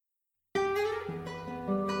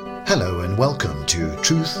Hello and welcome to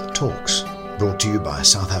Truth Talks, brought to you by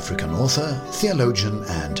South African author, theologian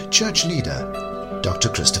and church leader, Dr.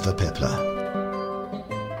 Christopher Peppler.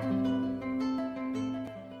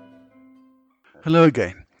 Hello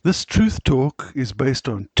again. This Truth Talk is based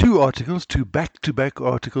on two back-to-back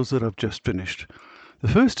articles that I've just finished. The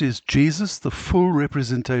first is Jesus, the full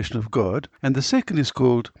representation of God, and the second is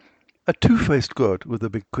called A Two-Faced God with a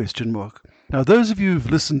big question mark. Now, those of you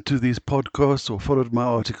who've listened to these podcasts or followed my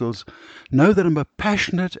articles know that I'm a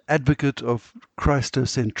passionate advocate of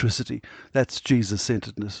Christocentricity. That's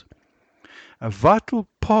Jesus-centeredness. A vital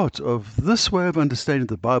part of this way of understanding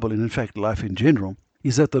the Bible, and in fact life in general,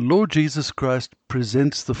 is that the Lord Jesus Christ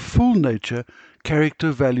presents the full nature,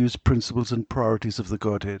 character, values, principles, and priorities of the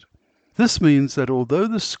Godhead. This means that although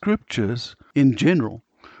the Scriptures, in general,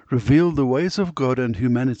 reveal the ways of God and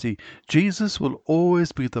humanity, Jesus will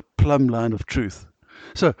always be the plumb line of truth.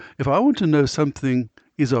 So, if I want to know something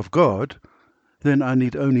is of God, then I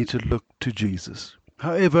need only to look to Jesus.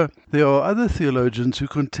 However, there are other theologians who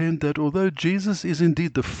contend that although Jesus is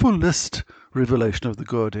indeed the fullest revelation of the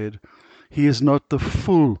Godhead, he is not the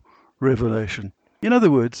full revelation. In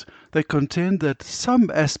other words, they contend that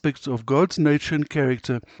some aspects of God's nature and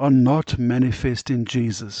character are not manifest in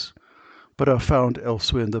Jesus, but are found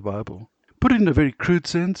elsewhere in the Bible. Put it in a very crude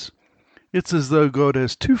sense, it's as though God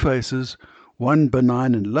has two faces, one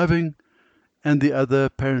benign and loving, and the other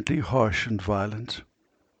apparently harsh and violent.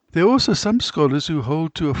 There are also some scholars who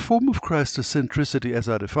hold to a form of Christocentricity as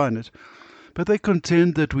I define it, but they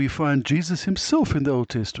contend that we find Jesus himself in the Old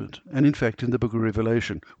Testament, and in fact in the book of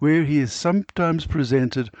Revelation, where he is sometimes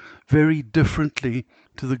presented very differently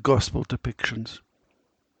to the gospel depictions.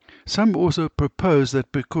 Some also propose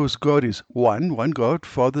that because God is one God,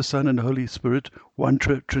 Father, Son, and Holy Spirit, one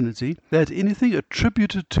Trinity, that anything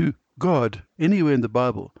attributed to God anywhere in the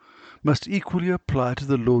Bible must equally apply to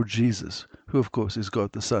the Lord Jesus, who of course is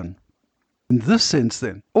God the Son. In this sense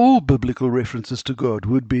then, all biblical references to God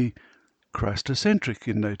would be Christocentric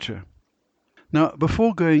in nature. Now,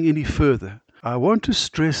 before going any further, I want to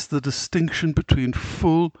stress the distinction between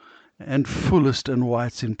full and fullest and why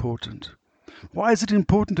it's important. Why is it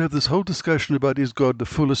important to have this whole discussion about is God the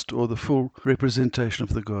fullest or the full representation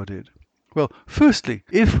of the Godhead? Well, firstly,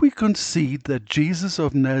 if we concede that Jesus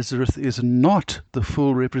of Nazareth is not the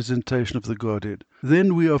full representation of the Godhead,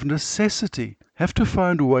 then we of necessity have to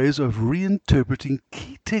find ways of reinterpreting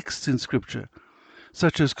key texts in Scripture,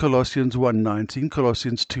 such as Colossians 1:19,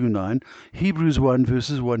 Colossians 2:9, Hebrews 1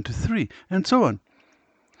 verses 1 to 3, and so on.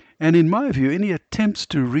 And in my view, any attempts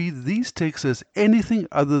to read these texts as anything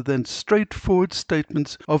other than straightforward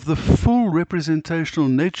statements of the full representational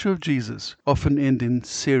nature of Jesus often end in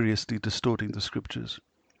seriously distorting the Scriptures.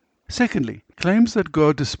 Secondly, claims that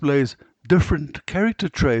God displays different character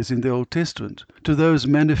traits in the Old Testament to those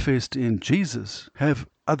manifest in Jesus have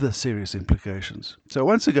other serious implications. So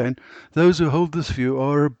once again, those who hold this view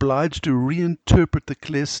are obliged to reinterpret the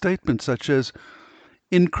clear statements such as,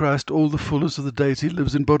 in Christ all the fullness of the deity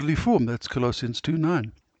lives in bodily form. That's Colossians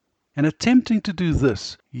 2:9. And attempting to do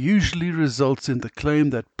this usually results in the claim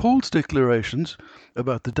that Paul's declarations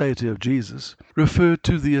about the deity of Jesus refer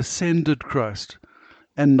to the ascended Christ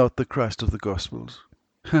and not the Christ of the Gospels.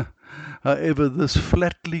 However, this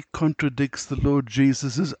flatly contradicts the Lord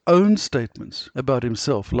Jesus' own statements about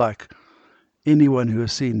himself, like, anyone who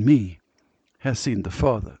has seen me has seen the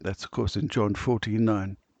Father. That's, of course, in John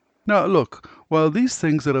 14:9. Now, look, while these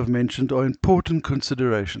things that I've mentioned are important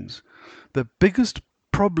considerations, the biggest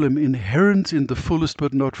problem inherent in the fullest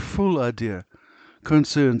but not full idea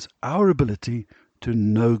concerns our ability to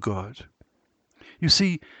know God. You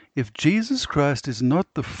see, if Jesus Christ is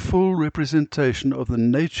not the full representation of the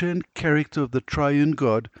nature and character of the triune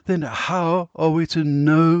God, then how are we to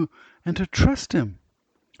know and to trust him?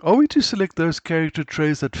 Are we to select those character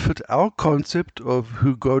traits that fit our concept of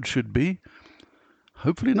who God should be?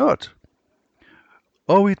 Hopefully not.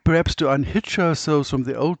 Are we perhaps to unhitch ourselves from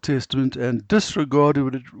the Old Testament and disregard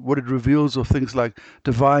what it reveals of things like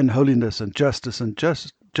divine holiness and justice and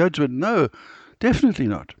just judgment? No, definitely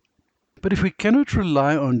not. But if we cannot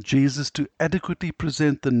rely on Jesus to adequately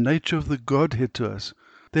present the nature of the Godhead to us,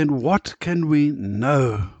 then what can we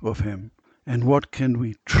know of him and what can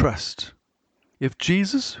we trust? If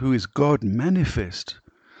Jesus, who is God manifest,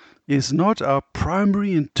 is not our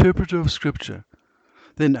primary interpreter of Scripture,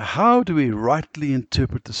 then how do we rightly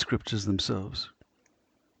interpret the Scriptures themselves?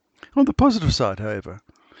 On the positive side, however,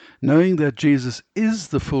 knowing that Jesus is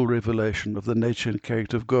the full revelation of the nature and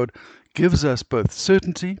character of God gives us both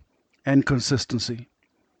certainty and consistency.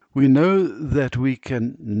 We know that we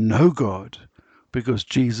can know God because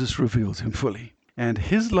Jesus reveals him fully. and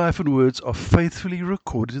his life and words are faithfully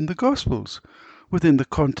recorded in the Gospels within the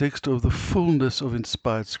context of the fullness of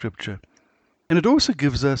inspired Scripture. And it also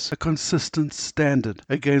gives us a consistent standard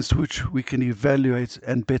against which we can evaluate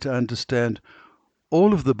and better understand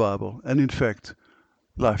all of the Bible and, in fact,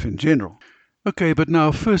 life in general. Okay, but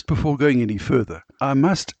now first, before going any further, I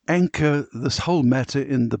must anchor this whole matter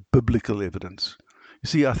in the biblical evidence. You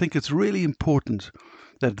see, I think it's really important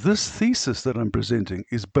that this thesis that I'm presenting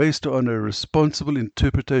is based on a responsible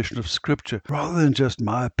interpretation of Scripture rather than just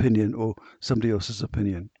my opinion or somebody else's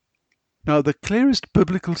opinion. Now, the clearest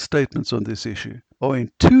biblical statements on this issue are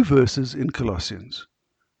in 2 verses in Colossians.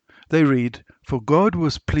 They read, "For God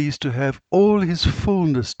was pleased to have all his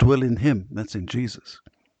fullness dwell in him," that's in Jesus.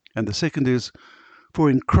 And the second is,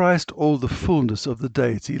 "For in Christ all the fullness of the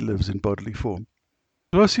deity lives in bodily form."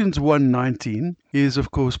 Colossians 1:19 is,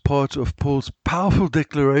 of course, part of Paul's powerful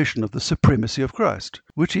declaration of the supremacy of Christ,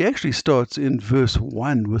 which he actually starts in verse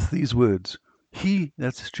 1 with these words, "He,"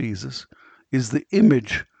 that's Jesus, "is the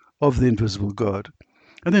image of the invisible God."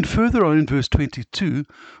 And then further on in verse 22,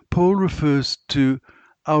 Paul refers to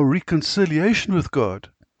our reconciliation with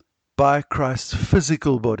God by Christ's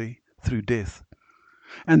physical body through death.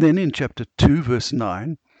 And then in chapter 2, verse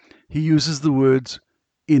 9, he uses the words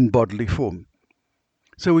 "in bodily form."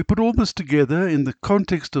 So we put all this together in the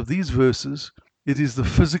context of these verses. It is the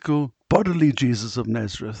physical, bodily Jesus of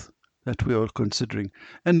Nazareth that we are considering,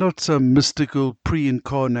 and not some mystical,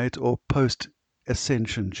 pre-incarnate or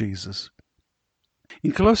post-ascension Jesus.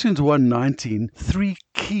 In Colossians 1:19, 3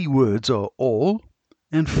 key words are all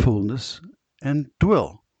and fullness and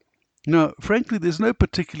dwell. Now, frankly, there's no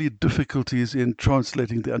particular difficulties in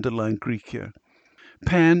translating the underlying Greek here.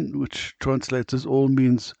 Pan, which translates as all,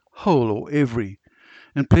 means whole or every.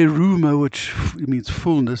 And pleruma, which means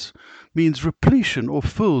fullness, means repletion or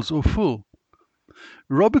fills or full.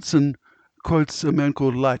 Robertson quotes a man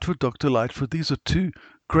called Lightfoot, Dr. Lightfoot. These are 2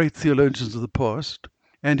 great theologians of the past.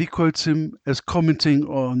 And he quotes him as commenting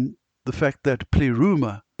on the fact that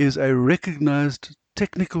pleruma is a recognized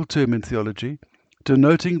technical term in theology,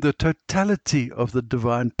 denoting the totality of the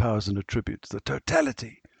divine powers and attributes, the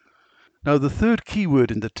totality. Now, the third key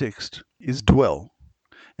word in the text is dwell,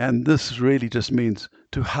 and this really just means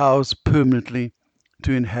to house permanently,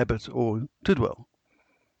 to inhabit, or to dwell.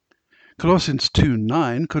 Colossians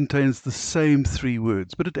 2:9 contains the same 3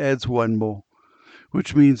 words, but it adds one more,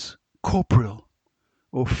 which means corporeal,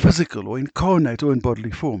 or physical, or incarnate, or in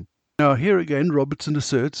bodily form. Now, here again, Robertson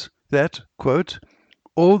asserts that, quote,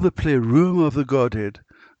 "all the pleroma of the Godhead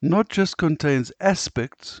not just contains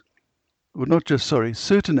aspects, or not just,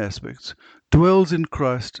 certain aspects, dwells in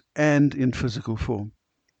Christ and in physical form."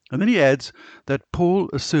 And then he adds that Paul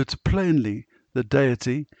asserts plainly the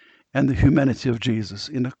deity and the humanity of Jesus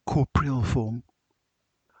in a corporeal form.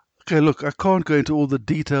 Okay, look, I can't go into all the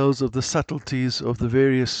details of the subtleties of the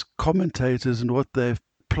various commentators and what they've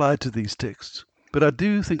applied to these texts, but I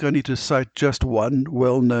do think I need to cite just one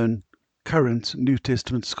well-known current New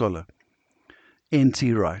Testament scholar,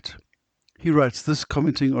 N.T. Wright. He writes this,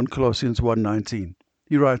 commenting on Colossians 1:19.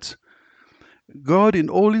 He writes, "God in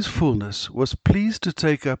all his fullness was pleased to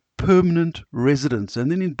take up permanent residence." And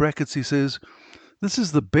then in brackets he says, this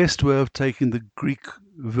is the best way of taking the Greek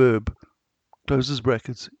verb, closes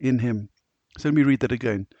brackets, in him. So let me read that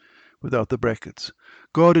again without the brackets.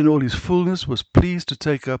 God in all his fullness was pleased to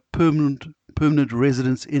take up permanent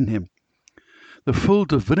residence in him. The full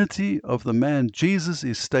divinity of the man Jesus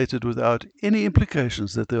is stated without any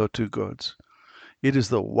implications that there are 2 gods. It is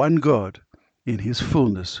the one God in his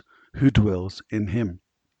fullness who dwells in him.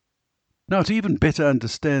 Now, to even better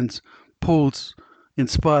understand Paul's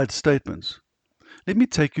inspired statements, let me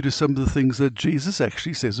take you to some of the things that Jesus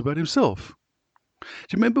actually says about himself. Do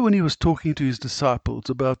you remember when he was talking to his disciples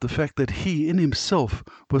about the fact that he in himself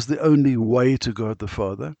was the only way to God the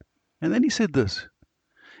Father? And then he said this,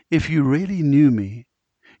 "If you really knew me,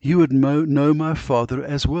 you would know my Father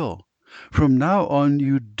as well. From now on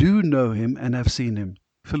you do know him and have seen him."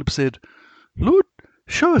 Philip said, "Lord,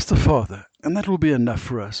 show us the Father, and that will be enough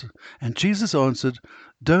for us." And Jesus answered,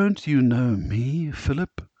 "Don't you know me,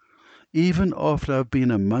 Philip, even after I've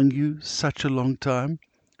been among you such a long time?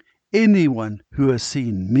 Anyone who has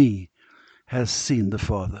seen me has seen the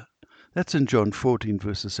Father." That's in John 14,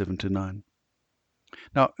 verses 7 to 9.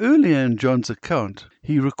 Now, earlier in John's account,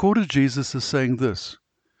 he recorded Jesus as saying this,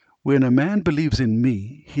 "When a man believes in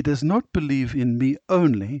me, he does not believe in me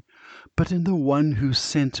only, but in the one who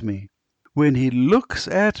sent me. When he looks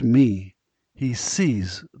at me, he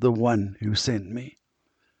sees the one who sent me."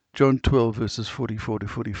 John 12, verses 44 to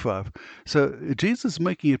 45. So Jesus is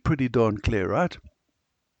making it pretty darn clear, right?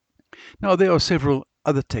 Now, there are several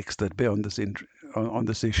other texts that bear on on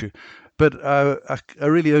this issue. But I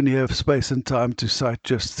really only have space and time to cite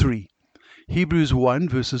just three. Hebrews 1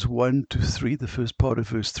 verses 1 to 3, the first part of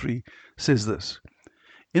verse 3, says this: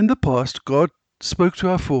 In the past, God spoke to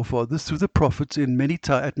our forefathers through the prophets at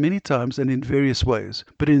many times and in various ways.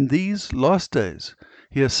 But in these last days,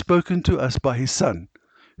 He has spoken to us by His Son,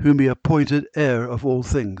 whom He appointed heir of all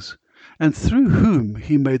things, and through whom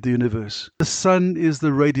He made the universe. The Son is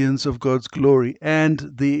the radiance of God's glory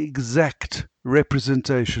and the exact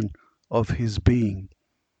representation of His being.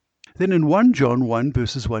 Then in 1 John 1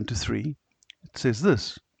 verses 1 to 3, it says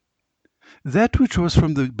this: That which was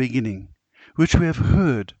from the beginning, which we have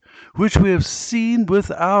heard, which we have seen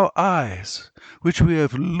with our eyes, which we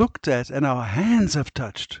have looked at and our hands have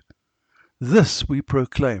touched, this we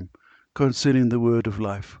proclaim concerning the word of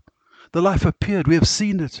life. The life appeared, we have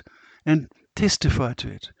seen it and testify to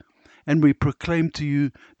it. And we proclaim to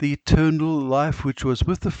you the eternal life which was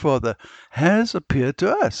with the Father has appeared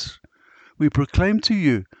to us. We proclaim to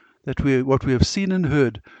you that what we have seen and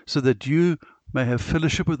heard, so that you may have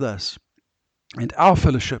fellowship with us. And our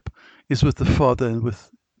fellowship is with the Father and with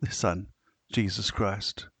the Son, Jesus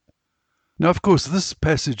Christ. Now, of course, this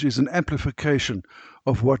passage is an amplification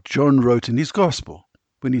of what John wrote in his Gospel,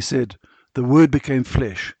 when he said, The Word became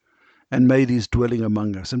flesh and made His dwelling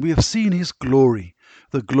among us. And we have seen His glory,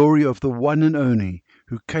 the glory of the one and only,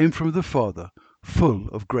 who came from the Father, full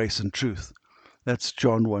of grace and truth. That's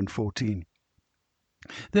John 1:14.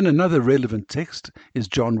 Then another relevant text is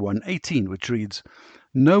John 1:18, which reads,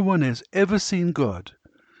 No one has ever seen God,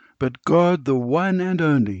 but God, the one and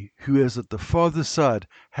only, who is at the Father's side,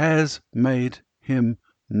 has made Him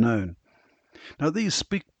known. Now these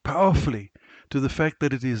speak powerfully to the fact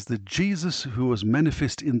that it is the Jesus who was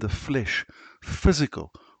manifest in the flesh,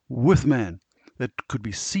 physical, with man, that could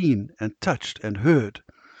be seen and touched and heard.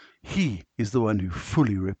 He is the one who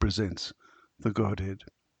fully represents the Godhead.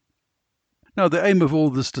 Now, the aim of all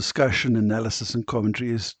this discussion, analysis, and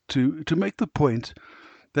commentary is to make the point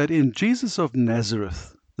that in Jesus of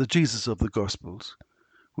Nazareth, the Jesus of the Gospels,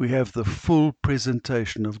 we have the full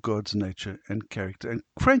presentation of God's nature and character. And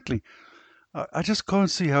frankly, I just can't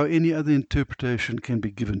see how any other interpretation can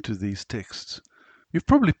be given to these texts. You've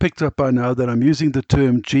probably picked up by now that I'm using the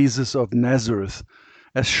term Jesus of Nazareth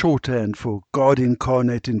as shorthand for God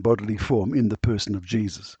incarnate in bodily form in the person of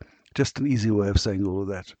Jesus. Just an easy way of saying all of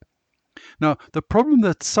that. Now, the problem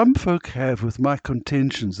that some folk have with my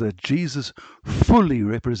contentions that Jesus fully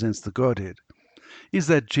represents the Godhead is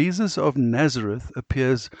that Jesus of Nazareth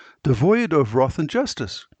appears devoid of wrath and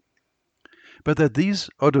justice, but that these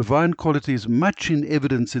are divine qualities much in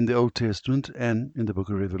evidence in the Old Testament and in the book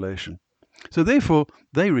of Revelation. So therefore,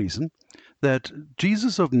 they reason that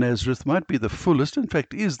Jesus of Nazareth might be the fullest, in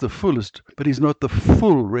fact is the fullest, but he's not the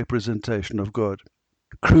full representation of God.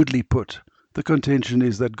 Crudely put, the contention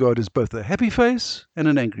is that God is both a happy face and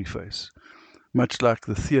an angry face, much like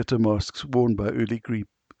the theatre masks worn by early Greek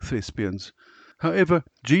thespians. However,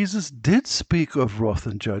 Jesus did speak of wrath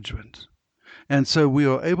and judgment, and so we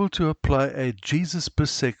are able to apply a Jesus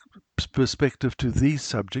perspective to these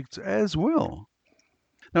subjects as well.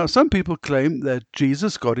 Now, some people claim that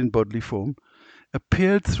Jesus, God in bodily form,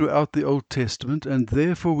 appeared throughout the Old Testament, and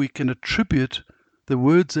therefore we can attribute the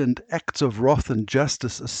words and acts of wrath and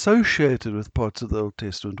justice associated with parts of the Old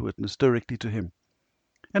Testament witness directly to him.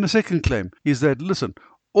 And a second claim is that, listen,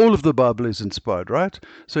 all of the Bible is inspired, right?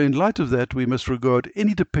 So in light of that, we must regard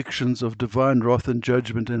any depictions of divine wrath and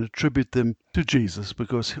judgment and attribute them to Jesus,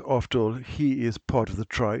 because after all, he is part of the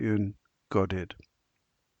triune Godhead.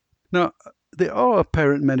 Now, there are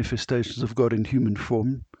apparent manifestations of God in human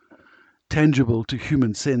form, tangible to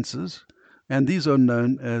human senses, and these are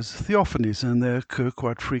known as theophanies, and they occur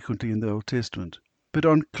quite frequently in the Old Testament. But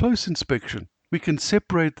on close inspection, we can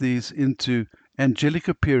separate these into angelic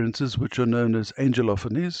appearances, which are known as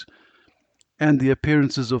angelophanies, and the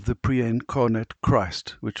appearances of the pre-incarnate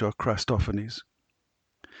Christ, which are Christophanies.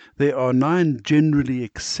 There are 9 generally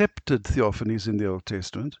accepted theophanies in the Old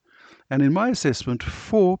Testament, and in my assessment,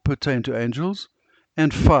 4 pertain to angels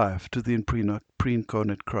and 5 to the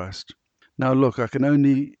pre-incarnate Christ. Now look, I can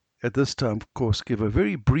only at this time, of course, give a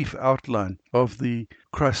very brief outline of the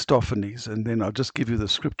Christophanies, and then I'll just give you the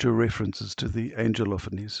scripture references to the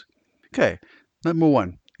angelophanies. Okay, number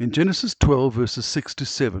 1. In Genesis 12, verses 6 to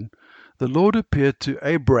 7, the Lord appeared to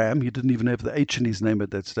Abraham, he didn't even have the H in his name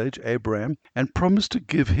at that stage, Abraham, and promised to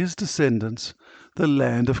give his descendants the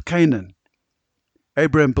land of Canaan.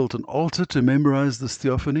 Abraham built an altar to memorialize this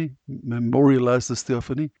theophany,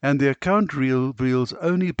 and the account reveals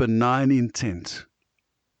only benign intent.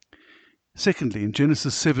 Secondly, in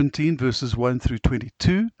Genesis 17, verses 1 through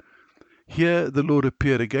 22, here the Lord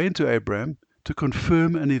appeared again to Abraham to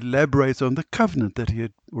confirm and elaborate on the covenant that he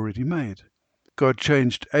had already made. God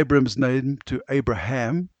changed Abram's name to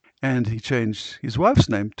Abraham, and he changed his wife's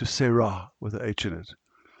name to Sarah with an H in it.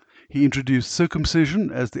 He introduced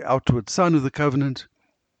circumcision as the outward sign of the covenant,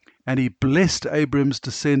 and he blessed Abram's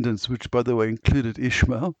descendants, which, by the way, included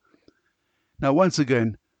Ishmael. Now, once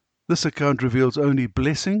again, this account reveals only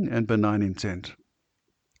blessing and benign intent.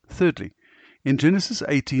 Thirdly, in Genesis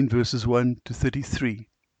 18, verses 1 to 33,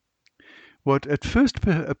 what at first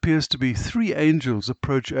appears to be three angels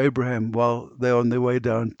approach Abraham while they are on their way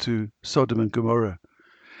down to Sodom and Gomorrah.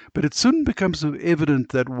 But it soon becomes evident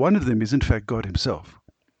that one of them is in fact God himself.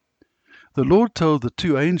 The Lord told the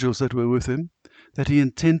two angels that were with him that he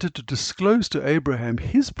intended to disclose to Abraham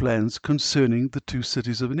his plans concerning the two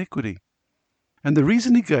cities of iniquity. And the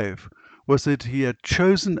reason he gave was that he had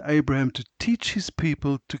chosen Abraham to teach his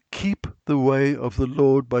people to keep the way of the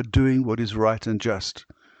Lord by doing what is right and just.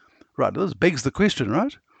 Right, this begs the question,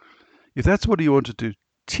 right? If that's what he wanted to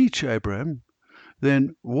teach Abraham,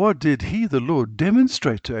 then what did he, the Lord,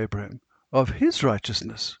 demonstrate to Abraham of his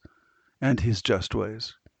righteousness and his just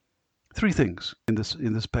ways? Three things in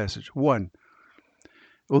this passage. One,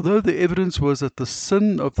 although the evidence was that the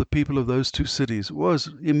sin of the people of those two cities was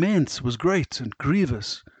immense, was great and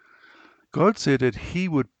grievous, God said that he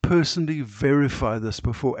would personally verify this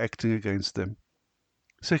before acting against them.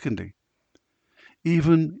 Secondly,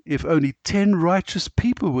 even if only 10 righteous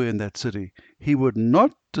people were in that city, he would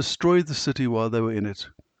not destroy the city while they were in it.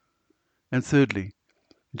 And thirdly,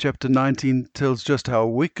 chapter 19 tells just how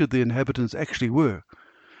wicked the inhabitants actually were,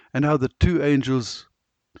 and how the two angels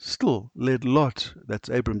still led Lot, that's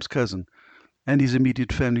Abram's cousin, and his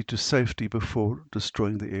immediate family to safety before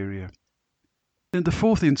destroying the area. Then the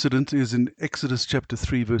fourth incident is in Exodus chapter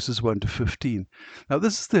 3, verses 1 to 15. Now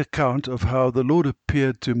this is the account of how the Lord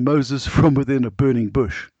appeared to Moses from within a burning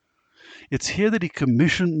bush. It's here that he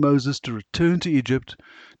commissioned Moses to return to Egypt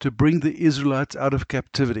to bring the Israelites out of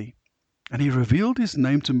captivity. And he revealed his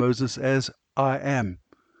name to Moses as I am,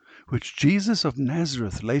 which Jesus of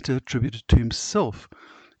Nazareth later attributed to himself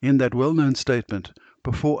in that well-known statement,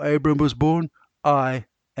 before Abram was born, I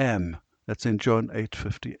am. That's in John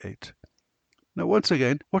 8:58. Now, once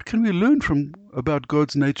again, what can we learn about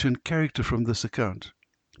God's nature and character from this account?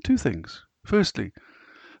 Two things. Firstly,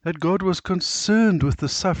 that God was concerned with the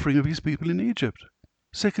suffering of his people in Egypt.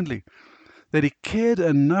 Secondly, that he cared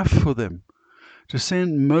enough for them to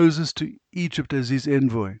send Moses to Egypt as his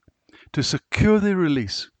envoy, to secure their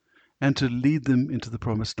release, and to lead them into the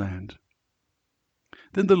promised land.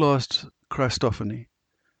 Then the last Christophany,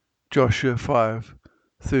 Joshua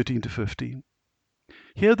 5:13 to 15.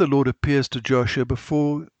 Here the Lord appears to Joshua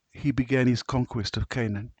before he began his conquest of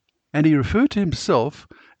Canaan, and he referred to himself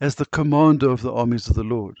as the commander of the armies of the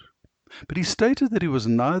Lord. But he stated that he was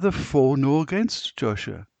neither for nor against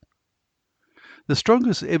Joshua. The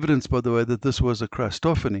strongest evidence, by the way, that this was a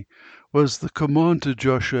Christophany was the command to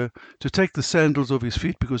Joshua to take the sandals off his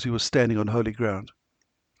feet because he was standing on holy ground.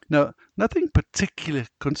 Now, nothing particular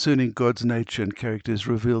concerning God's nature and character is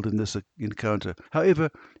revealed in this encounter. However,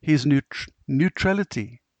 his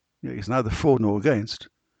neutrality, he's neither for nor against,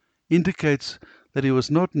 indicates that he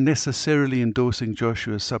was not necessarily endorsing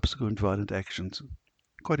Joshua's subsequent violent actions.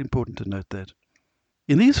 Quite important to note that.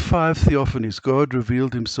 In these 5 theophanies, God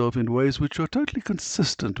revealed himself in ways which are totally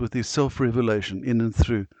consistent with his self-revelation in and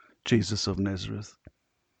through Jesus of Nazareth.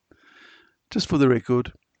 Just for the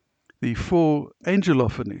record, the 4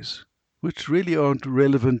 angelophanies, which really aren't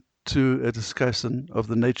relevant to a discussion of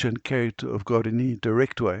the nature and character of God in any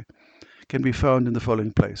direct way, can be found in the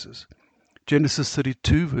following places. Genesis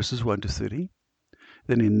 32, verses 1 to 30.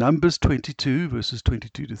 Then in Numbers 22, verses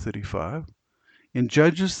 22 to 35. In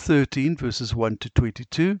Judges 13, verses 1 to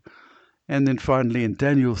 22. And then finally in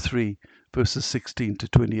Daniel 3, verses 16 to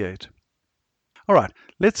 28. All right,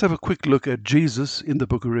 let's have a quick look at Jesus in the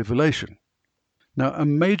book of Revelation. Now, a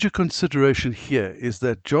major consideration here is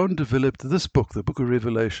that John developed this book, the book of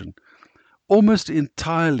Revelation, almost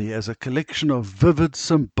entirely as a collection of vivid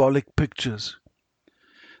symbolic pictures.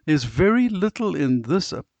 There's very little in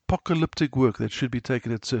this apocalyptic work that should be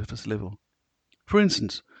taken at surface level. For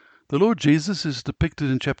instance, the Lord Jesus is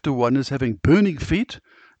depicted in chapter 1 as having burning feet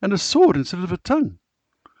and a sword instead of a tongue.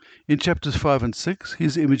 In chapters 5 and 6,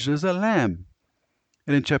 he's imaged as a lamb.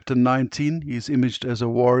 And in chapter 19, he's imaged as a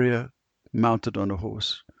warrior mounted on a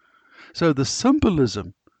horse. So the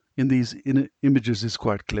symbolism in these images is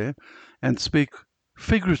quite clear and speak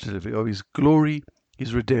figuratively of his glory,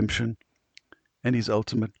 his redemption, and his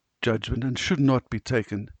ultimate judgment, and should not be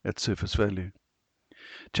taken at surface value.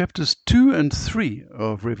 Chapters 2 and 3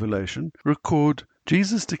 of Revelation record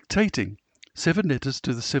Jesus dictating 7 letters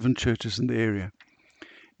to the 7 churches in the area.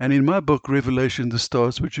 And in my book, Revelation the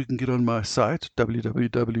Stars, which you can get on my site,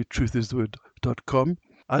 www.truthistheword.com,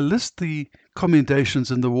 I list the commendations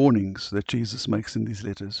and the warnings that Jesus makes in these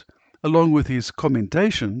letters, along with his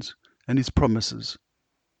commendations and his promises.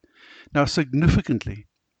 Now, significantly,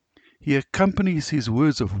 he accompanies his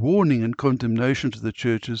words of warning and condemnation to the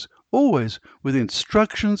churches always with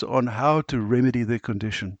instructions on how to remedy their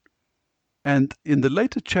condition. And in the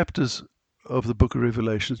later chapters of the book of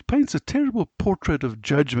Revelation, it paints a terrible portrait of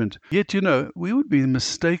judgment. Yet, we would be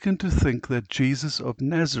mistaken to think that Jesus of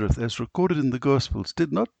Nazareth, as recorded in the Gospels,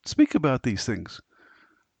 did not speak about these things,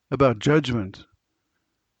 about judgment.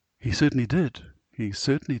 He certainly did. He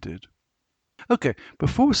certainly did. Okay,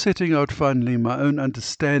 before setting out finally my own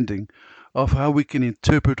understanding of how we can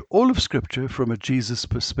interpret all of Scripture from a Jesus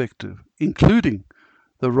perspective, including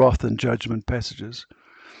the wrath and judgment passages,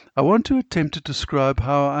 I want to attempt to describe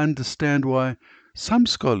how I understand why some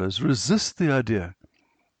scholars resist the idea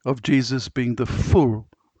of Jesus being the full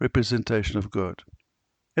representation of God.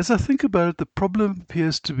 As I think about it, the problem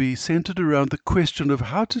appears to be centered around the question of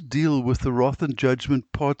how to deal with the wrath and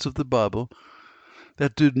judgment parts of the Bible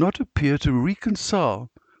that do not appear to reconcile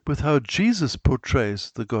with how Jesus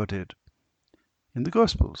portrays the Godhead in the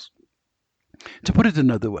Gospels. To put it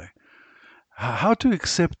another way, how to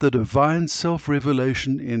accept the divine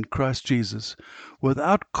self-revelation in Christ Jesus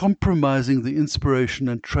without compromising the inspiration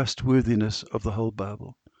and trustworthiness of the whole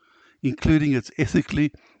Bible, including its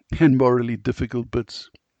ethically and morally difficult bits.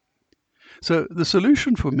 So the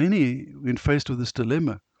solution for many when faced with this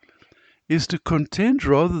dilemma is to contend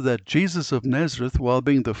rather that Jesus of Nazareth, while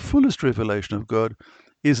being the fullest revelation of God,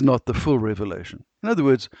 is not the full revelation. In other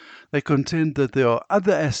words, they contend that there are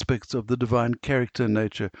other aspects of the divine character and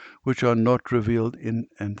nature which are not revealed in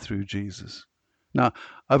and through Jesus. Now,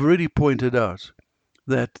 I've already pointed out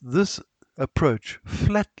that this approach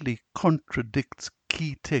flatly contradicts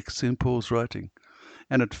key texts in Paul's writing,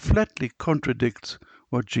 and it flatly contradicts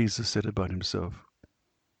what Jesus said about himself.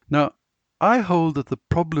 Now, I hold that the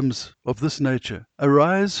problems of this nature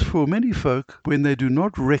arise for many folk when they do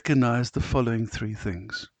not recognize the following 3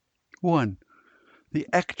 things. 1, the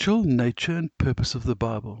actual nature and purpose of the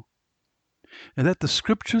Bible, and that the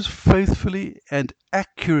Scriptures faithfully and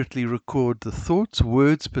accurately record the thoughts,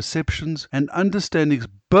 words, perceptions, and understandings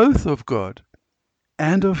both of God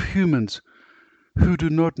and of humans who do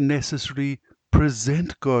not necessarily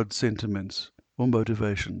present God's sentiments or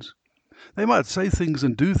motivations. They might say things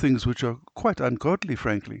and do things which are quite ungodly,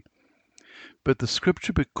 frankly. But the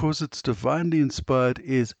Scripture, because it's divinely inspired,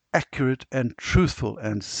 is accurate and truthful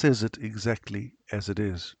and says it exactly as it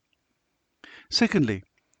is. Secondly,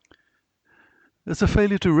 there's a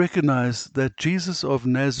failure to recognize that Jesus of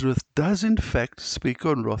Nazareth does in fact speak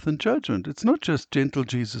on wrath and judgment. It's not just gentle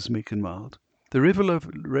Jesus, meek and mild. The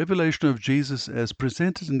revelation of Jesus as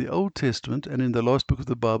presented in the Old Testament and in the last book of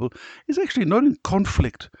the Bible is actually not in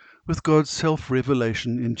conflict with God's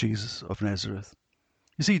self-revelation in Jesus of Nazareth.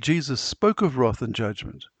 You see, Jesus spoke of wrath and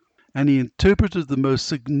judgment, and he interpreted the most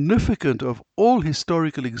significant of all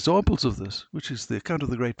historical examples of this, which is the account of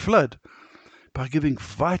the Great Flood, by giving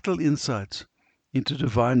vital insights into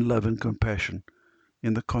divine love and compassion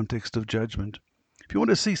in the context of judgment. If you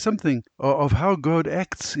want to see something of how God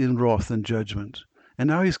acts in wrath and judgment,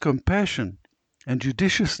 and how his compassion and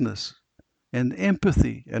judiciousness and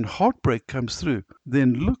empathy and heartbreak comes through,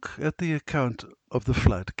 then look at the account of the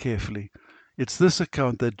flood carefully. It's this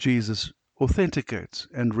account that Jesus authenticates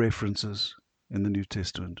and references in the New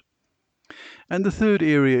Testament. And the third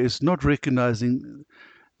area is not recognizing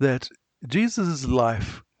that Jesus'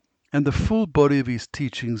 life and the full body of his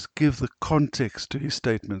teachings give the context to his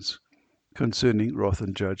statements concerning wrath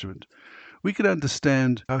and judgment. We can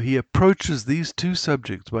understand how he approaches these 2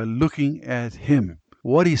 subjects by looking at him,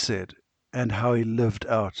 what he said, and how he lived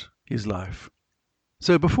out his life.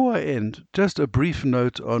 So before I end, just a brief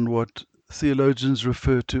note on what theologians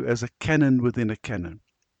refer to as a canon within a canon.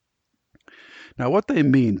 Now, what they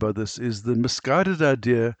mean by this is the misguided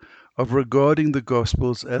idea of regarding the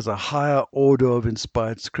Gospels as a higher order of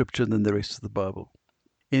inspired scripture than the rest of the Bible.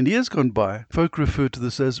 In years gone by, folk referred to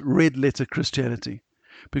this as red-letter Christianity,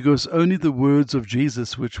 because only the words of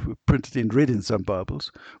Jesus, which were printed in red in some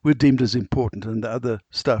Bibles, were deemed as important, and the other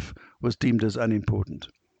stuff was deemed as unimportant.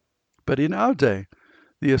 But in our day,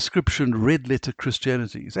 the ascription red-letter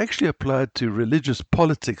Christianity is actually applied to religious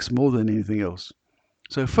politics more than anything else.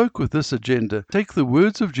 So folk with this agenda take the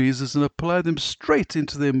words of Jesus and apply them straight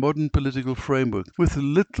into their modern political framework with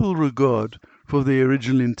little regard for their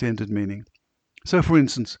original intended meaning. So, for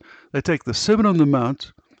instance, they take the Sermon on the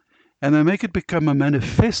Mount and they make it become a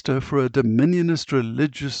manifesto for a dominionist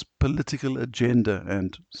religious political agenda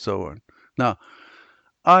and so on. Now,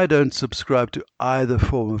 I don't subscribe to either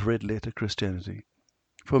form of red letter Christianity.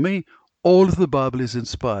 For me, all of the Bible is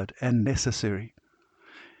inspired and necessary.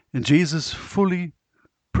 And Jesus fully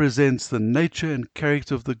presents the nature and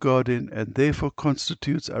character of the Godhead and therefore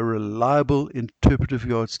constitutes a reliable interpretive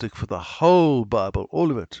yardstick for the whole Bible,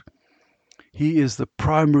 all of it. He is the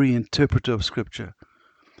primary interpreter of Scripture.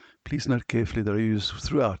 Please note carefully that I use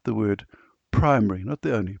throughout the word primary, not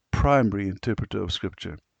the only, primary interpreter of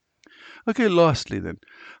Scripture. Okay, lastly then,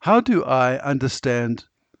 how do I understand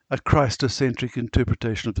a Christocentric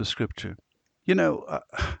interpretation of the Scripture? You know,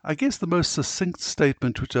 I guess the most succinct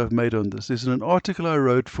statement which I've made on this is in an article I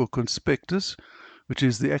wrote for Conspectus, which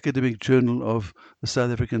is the academic journal of the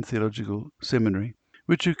South African Theological Seminary,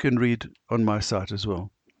 which you can read on my site as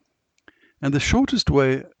well. And the shortest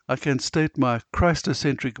way I can state my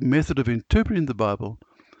Christocentric method of interpreting the Bible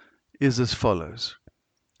is as follows.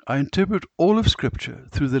 I interpret all of Scripture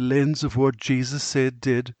through the lens of what Jesus said,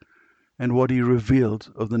 did, and what he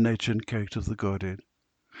revealed of the nature and character of the Godhead.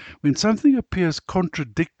 When something appears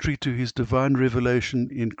contradictory to his divine revelation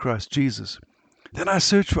in Christ Jesus, then I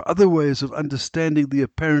search for other ways of understanding the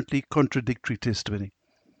apparently contradictory testimony.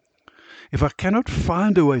 If I cannot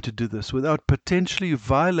find a way to do this without potentially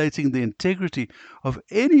violating the integrity of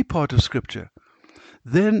any part of Scripture,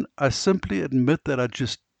 then I simply admit that I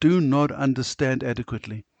just do not understand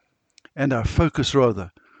adequately, and I focus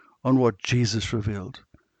rather on what Jesus revealed.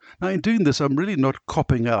 Now, in doing this, I'm really not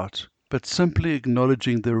copping out, but simply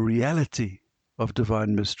acknowledging the reality of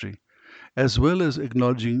divine mystery, as well as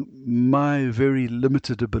acknowledging my very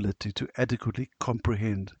limited ability to adequately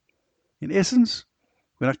comprehend. In essence,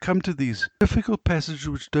 when I come to these difficult passages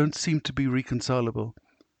which don't seem to be reconcilable,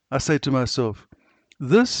 I say to myself,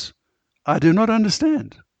 this I do not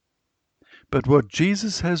understand. But what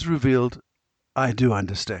Jesus has revealed, I do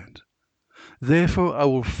understand. Therefore, I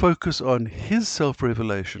will focus on his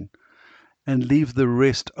self-revelation and leave the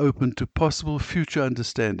rest open to possible future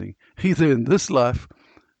understanding, either in this life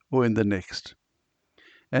or in the next.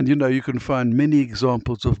 And you can find many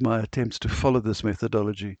examples of my attempts to follow this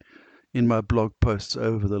methodology in my blog posts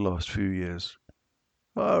over the last few years.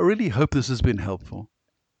 I really hope this has been helpful.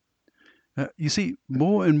 You see,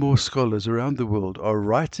 more and more scholars around the world are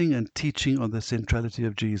writing and teaching on the centrality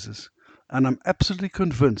of Jesus, and I'm absolutely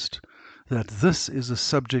convinced that this is a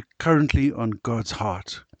subject currently on God's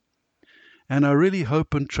heart. And I really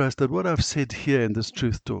hope and trust that what I've said here in this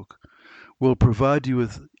Truth Talk will provide you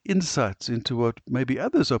with insights into what maybe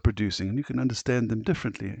others are producing, and you can understand them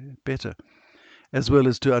differently, better, as well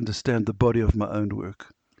as to understand the body of my own work.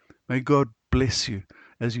 May God bless you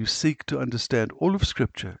as you seek to understand all of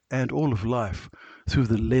Scripture and all of life through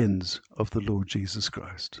the lens of the Lord Jesus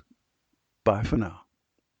Christ. Bye for now.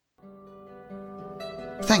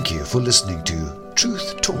 Thank you for listening to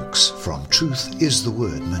Truth Talks from Truth is the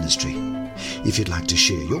Word Ministry. If you'd like to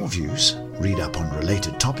share your views, read up on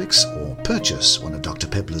related topics, or purchase one of Dr.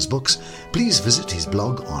 Peppler's books, please visit his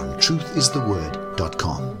blog on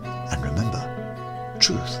truthistheword.com. And remember,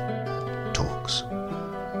 truth